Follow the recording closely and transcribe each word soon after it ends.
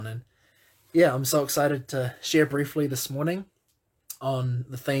Yeah, I'm so excited to share briefly this morning on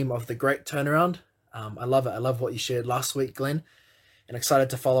the theme of the Great Turnaround. I love it. I love what you shared last week, Glenn, and excited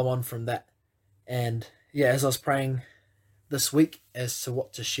to follow on from that. And yeah, as I was praying this week as to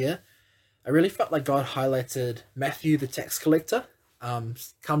what to share, I really felt like God highlighted Matthew, the tax collector,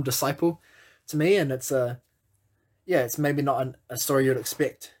 come disciple to me, and it's maybe not a story you'd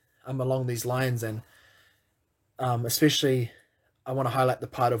expect along these lines, and especially I want to highlight the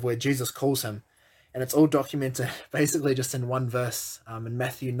part of where Jesus calls him, and it's all documented basically just in one verse in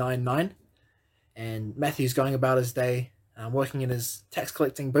Matthew 9:9. And Matthew's going about his day, working in his tax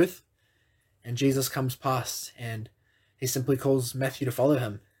collecting booth, and Jesus comes past, and he simply calls Matthew to follow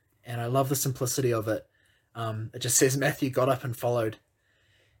him. And I love the simplicity of it. It just says Matthew got up and followed,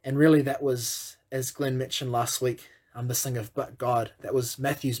 and really that was, as Glenn mentioned last week, this thing of but God. That was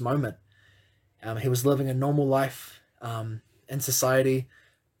Matthew's moment. He was living a normal life in society,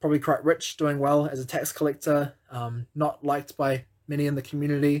 probably quite rich, doing well as a tax collector, not liked by many in the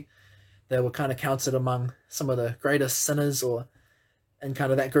community. They were kind of counted among some of the greatest sinners or in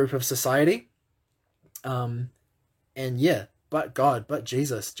kind of that group of society. Um, and yeah, but God, but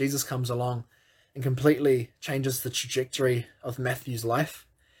Jesus. Jesus comes along and completely changes the trajectory of Matthew's life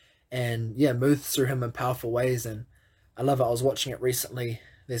and yeah, moves through him in powerful ways. And I love it. I was watching it recently.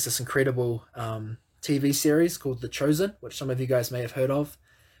 There's this incredible TV series called The Chosen, which some of you guys may have heard of.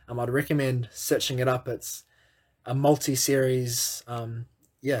 I'd recommend searching it up. It's a multi-series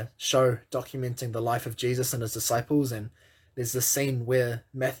show documenting the life of Jesus and his disciples, and there's this scene where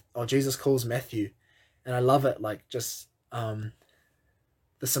Jesus calls Matthew, and I love it, like just the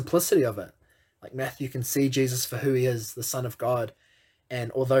simplicity of it. Like Matthew can see Jesus for who he is, the Son of God,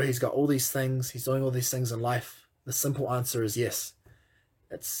 and although he's got all these things, he's doing all these things in life, the simple answer is yes.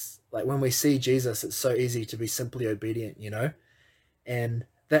 It's like when we see Jesus, it's so easy to be simply obedient, and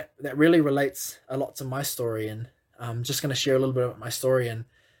that really relates a lot to my story. And I'm just going to share a little bit about my story. And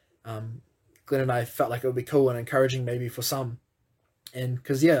um, Glenn and I felt like it would be cool and encouraging maybe for some. And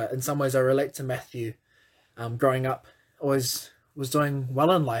because yeah, in some ways I relate to Matthew. Growing up, always was doing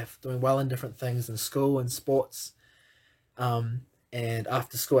well in life, doing well in different things in school and sports. And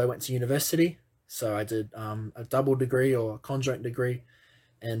after school, I went to university. So I did a double degree or a conjoint degree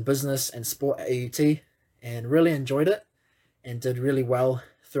in business and sport at AUT, and really enjoyed it and did really well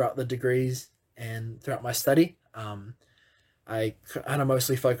throughout the degrees and throughout my study. I kind of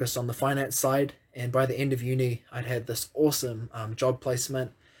mostly focused on the finance side, and by the end of uni, I'd had this awesome job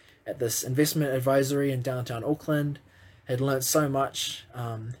placement at this investment advisory in downtown Auckland. Had learned so much,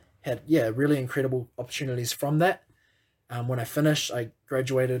 had really incredible opportunities from that. When I finished, I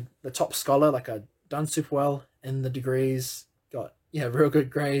graduated the top scholar, like I'd done super well in the degrees, got real good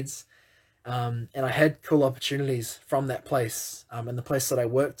grades, and I had cool opportunities from that place, and the place that I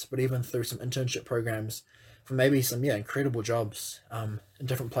worked, but even through some internship programs for maybe some incredible jobs in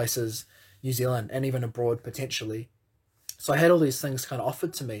different places, New Zealand and even abroad potentially. So I had all these things kind of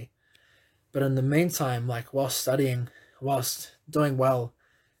offered to me, but in the meantime, like whilst studying, whilst doing well,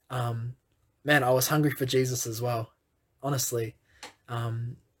 um, man, I was hungry for Jesus as well. Honestly,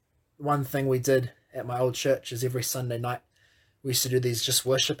 um, one thing we did at my old church is every Sunday night we used to do these just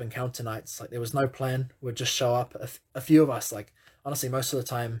worship encounter nights. Like there was no plan. We'd just show up, a few of us, like honestly, most of the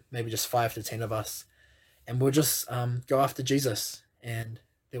time, maybe just 5 to 10 of us, and we'll just go after Jesus. And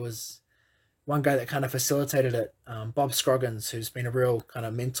there was one guy that kind of facilitated it, Bob Scroggins, who's been a real kind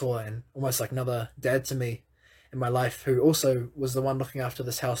of mentor and almost like another dad to me in my life, who also was the one looking after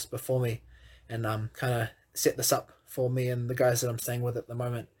this house before me and kind of set this up for me and the guys that I'm staying with at the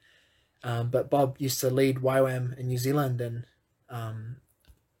moment. But Bob used to lead YWAM in New Zealand, and um,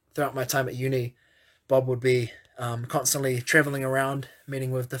 throughout my time at uni, Bob would be constantly traveling around,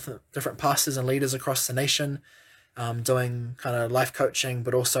 meeting with different pastors and leaders across the nation, doing kind of life coaching,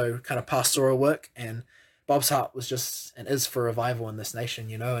 but also kind of pastoral work. And Bob's heart was just and is for revival in this nation,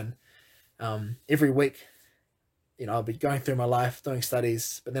 And every week, I'll be going through my life doing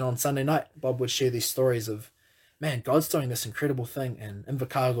studies, but then on Sunday night, Bob would share these stories of, man, God's doing this incredible thing in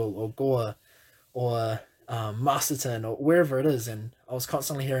Invercargill or Gore or Masterton or wherever it is. And I was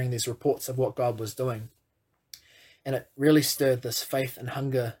constantly hearing these reports of what God was doing. And it really stirred this faith and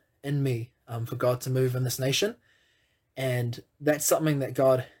hunger in me for God to move in this nation. And that's something that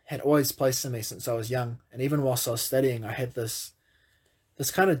God had always placed in me since I was young. And even whilst I was studying, I had this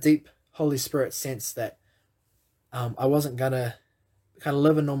kind of deep Holy Spirit sense that I wasn't gonna kind of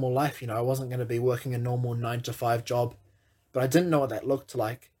live a normal life. I wasn't gonna be working a normal 9 to 5 job, but I didn't know what that looked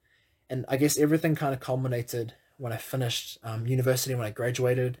like. And I guess everything kind of culminated when I finished university, when I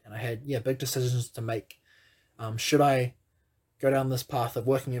graduated, and I had big decisions to make. Should I go down this path of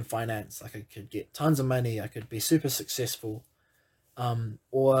working in finance. Like I could get tons of money, I could be super successful,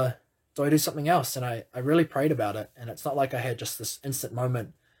 or do I do something else? And I really prayed about it. And it's not like I had just this instant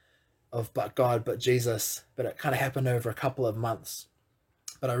moment of but God, but Jesus, but it kind of happened over a couple of months.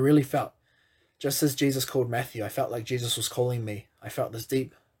 But I really felt, just as Jesus called Matthew, I felt like Jesus was calling me. I felt this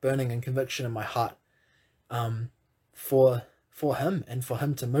deep burning and conviction in my heart, for him and for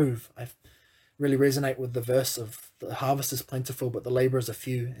him to move. I really resonate with the verse of the harvest is plentiful, but the laborers are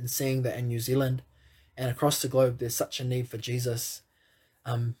few, and seeing that in New Zealand and across the globe, there's such a need for Jesus.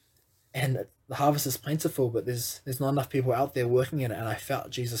 And the harvest is plentiful, but there's not enough people out there working in it. And I felt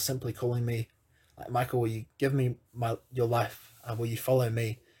Jesus simply calling me, like, Michael, will you give me your life? Will you follow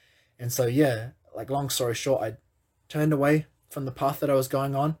me? And so, yeah, like, long story short, I turned away from the path that I was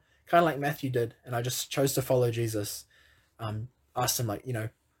going on, kind of like Matthew did, and I just chose to follow Jesus. Asked him, like,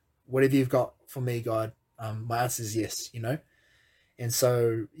 whatever you've got for me, God. My answer is yes, And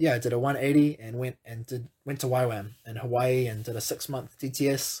so, yeah, I did a 180 and went to YWAM in Hawaii and did a 6-month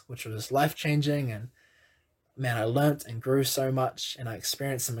DTS, which was life-changing. And man, I learnt and grew so much, and I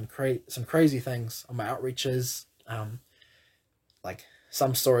experienced some crazy things on my outreaches. Like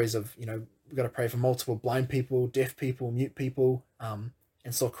some stories of, we've got to pray for multiple blind people, deaf people, mute people, and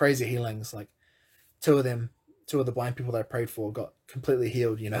saw crazy healings. Like two of the blind people that I prayed for got completely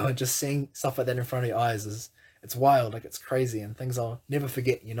healed, and just seeing stuff like that in front of your eyes it's wild, like it's crazy, and things I'll never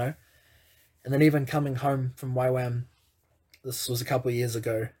forget, And then even coming home from YWAM, this was a couple of years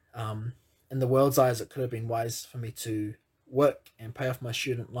ago, in the world's eyes, it could have been wise for me to work and pay off my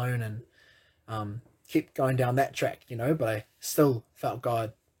student loan and keep going down that track, but I still felt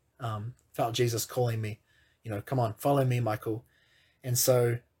God, felt Jesus calling me, come on, follow me, Michael. And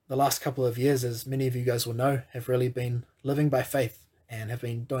so the last couple of years, as many of you guys will know, have really been living by faith and have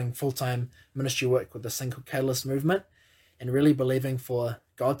been doing full-time ministry work with the Single Catalyst movement, and really believing for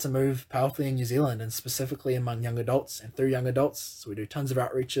God to move powerfully in New Zealand, and specifically among young adults and through young adults. So we do tons of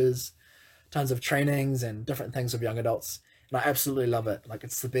outreaches, tons of trainings and different things with young adults. And I absolutely love it. Like,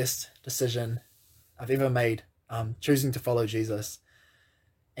 it's the best decision I've ever made, choosing to follow Jesus.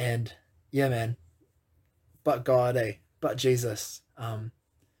 And yeah, man, but God, but Jesus,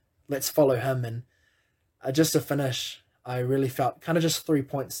 let's follow him. And just to finish, I really felt kind of just 3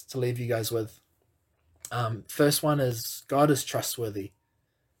 points to leave you guys with. First one is God is trustworthy.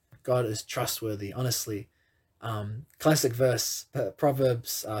 God is trustworthy, honestly. Classic verse,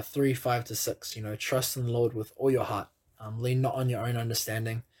 Proverbs 3:5-6, trust in the Lord with all your heart. Lean not on your own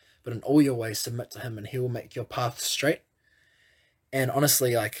understanding, but in all your ways submit to him, and he will make your path straight. And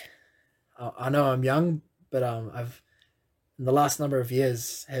honestly, like, I know I'm young, but I've, in the last number of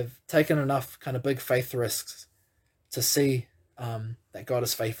years, have taken enough kind of big faith risks to see that God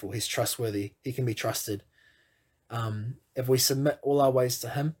is faithful. He's trustworthy. He can be trusted. If we submit all our ways to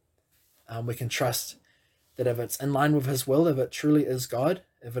him, we can trust that if it's in line with his will, if it truly is God,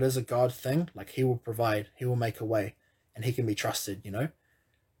 if it is a God thing, like, he will provide, he will make a way, and he can be trusted,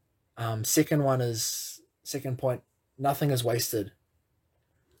 Second point, nothing is wasted.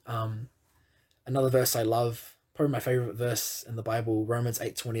 Another verse I love, probably my favorite verse in the Bible, Romans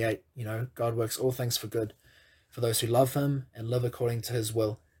 8:28, God works all things for good for those who love him and live according to his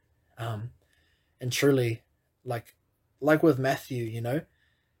will. And truly, like with Matthew,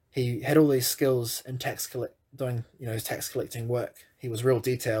 he had all these skills in doing his tax collecting work. He was real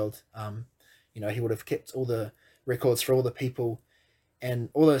detailed. He would have kept all the records for all the people, and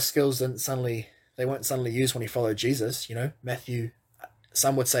all those skills they weren't suddenly used when he followed Jesus. Matthew,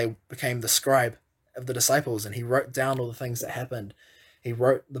 some would say, became the scribe of the disciples, and he wrote down all the things that happened. He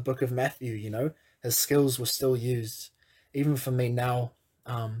wrote the book of Matthew. His skills were still used. Even for me now,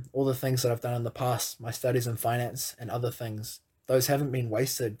 all the things that I've done in the past, my studies in finance and other things, those haven't been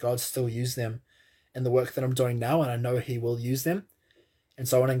wasted. God still used them in the work that I'm doing now, and I know he will use them. And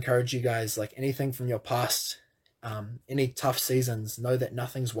so I want to encourage you guys, like, anything from your past, any tough seasons, know that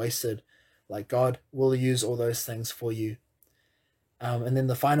nothing's wasted. Like, God will use all those things for you. And then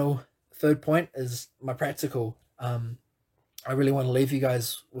the third point is my practical. I really want to leave you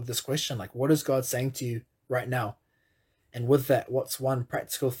guys with this question, like, what is God saying to you right now? And with that, what's one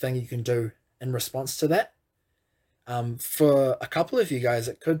practical thing you can do in response to that? For a couple of you guys,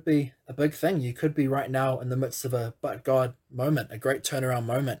 it could be a big thing. You could be right now in the midst of a but God moment, a great turnaround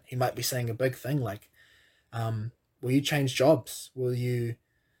moment. He might be saying a big thing like, will you change jobs? Will you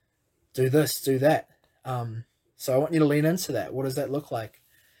do this, do that? So I want you to lean into that. What does that look like?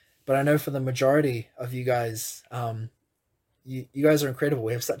 But I know for the majority of you guys, you guys are incredible.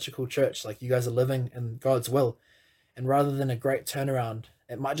 We have such a cool church. Like, you guys are living in God's will. And rather than a great turnaround,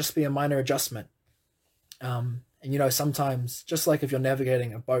 it might just be a minor adjustment. And sometimes, just like if you're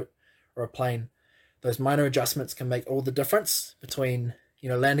navigating a boat or a plane, those minor adjustments can make all the difference between,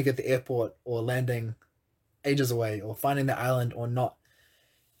 landing at the airport or landing ages away or finding the island or not.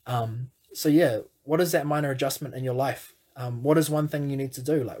 So yeah, what is that minor adjustment in your life? What is one thing you need to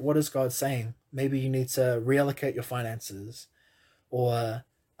do? Like, what is God saying? Maybe you need to reallocate your finances, or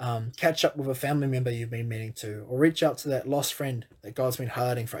catch up with a family member you've been meaning to, or reach out to that lost friend that God's been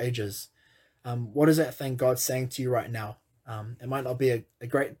highlighting for ages. What is that thing God's saying to you right now? It might not be a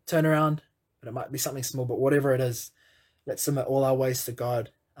great turnaround, but it might be something small. But whatever it is, let's submit all our ways to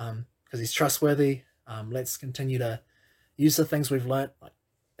God, because He's trustworthy. Let's continue to use the things we've learnt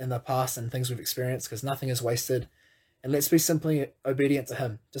in the past and things we've experienced, because nothing is wasted. And let's be simply obedient to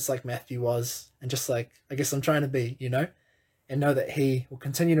Him, just like Matthew was, and just like I guess I'm trying to be, and know that He will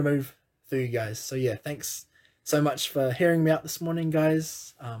continue to move through you guys. So yeah, thanks so much for hearing me out this morning,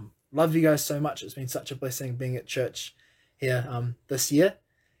 guys. Love you guys so much. It's been such a blessing being at church here this year.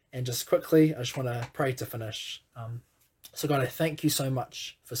 And just quickly, I just want to pray to finish. So God, I thank you so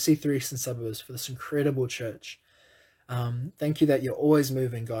much for C3 Eastern Suburbs, for this incredible church. Thank you that you're always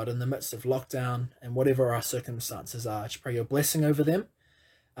moving, God, in the midst of lockdown and whatever our circumstances are. I just pray your blessing over them.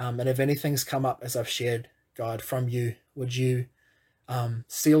 And if anything's come up as I've shared, God, from you, would you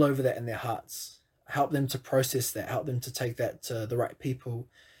seal over that in their hearts? Help them to process that, help them to take that to the right people,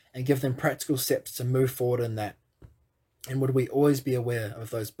 and give them practical steps to move forward in that. And would we always be aware of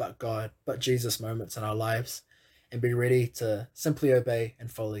those but God, but Jesus moments in our lives, and be ready to simply obey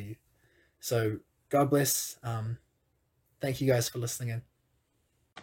and follow you. So God bless. Thank you guys for listening in.